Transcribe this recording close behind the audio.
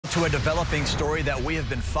To a developing story that we have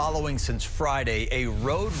been following since Friday, a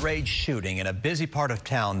road rage shooting in a busy part of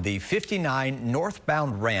town, the 59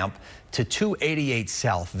 northbound ramp to 288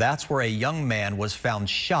 South. That's where a young man was found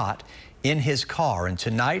shot in his car. And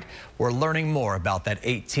tonight, we're learning more about that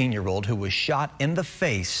 18-year-old who was shot in the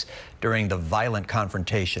face during the violent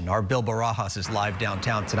confrontation. Our Bill Barajas is live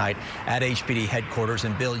downtown tonight at HPD headquarters.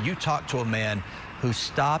 And Bill, you talked to a man who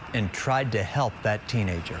stopped and tried to help that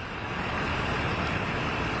teenager.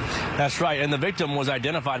 That's right, and the victim was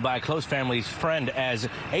identified by a close family's friend as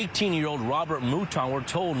 18-year-old Robert Mouton. We're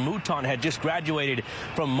told Mouton had just graduated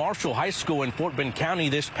from Marshall High School in Fort Bend County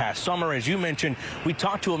this past summer. As you mentioned, we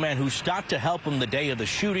talked to a man who stopped to help him the day of the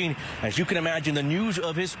shooting. As you can imagine, the news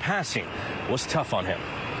of his passing was tough on him.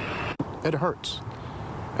 It hurts.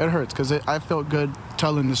 It hurts because I felt good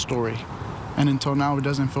telling the story. And until now, it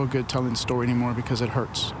doesn't feel good telling the story anymore because it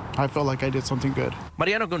hurts. I felt like I did something good.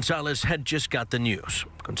 Mariano Gonzalez had just got the news.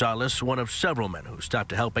 Gonzalez, one of several men who stopped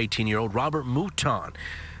to help 18-year-old Robert Mouton.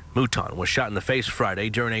 Mouton was shot in the face Friday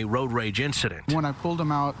during a road rage incident. When I pulled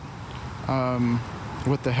him out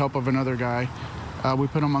with the help of another guy, we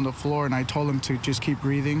put him on the floor and I told him to just keep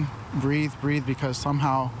breathing, breathe, because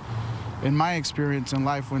somehow, in my experience in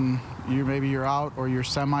life, when maybe you're out or you're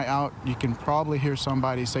semi-out, you can probably hear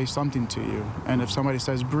somebody say something to you. And if somebody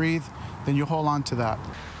says breathe, then you hold on to that.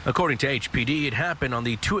 According to HPD, it happened on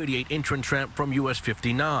the 288 entrance ramp from US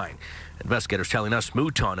 59. Investigators telling us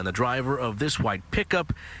Mouton and the driver of this white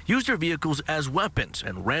pickup used their vehicles as weapons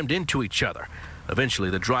and rammed into each other. Eventually,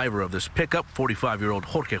 the driver of this pickup, 45-year-old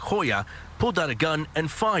Jorge Joya, pulled out a gun and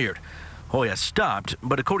fired. Joya stopped,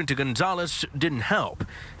 but according to Gonzalez, didn't help.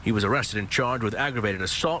 He was arrested and charged with aggravated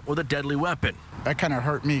assault with a deadly weapon. That kind of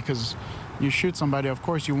hurt me because you shoot somebody, of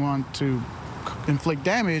course you want to inflict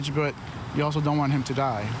damage, but you also don't want him to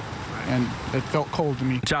die. And it felt cold to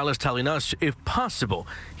me. Gonzalez telling us, if possible,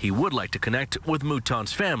 he would like to connect with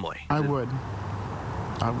Mouton's family. I would.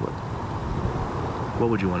 What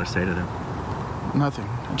would you want to say to them? Nothing.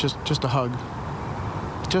 Just a hug.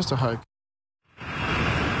 Just a hug.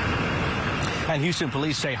 And Houston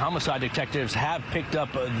police say homicide detectives have picked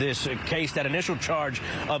up this case. That initial charge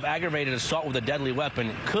of aggravated assault with a deadly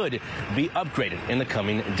weapon could be upgraded in the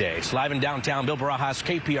coming days. Live in downtown, Bill Barajas,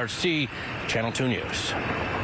 KPRC, Channel 2 News.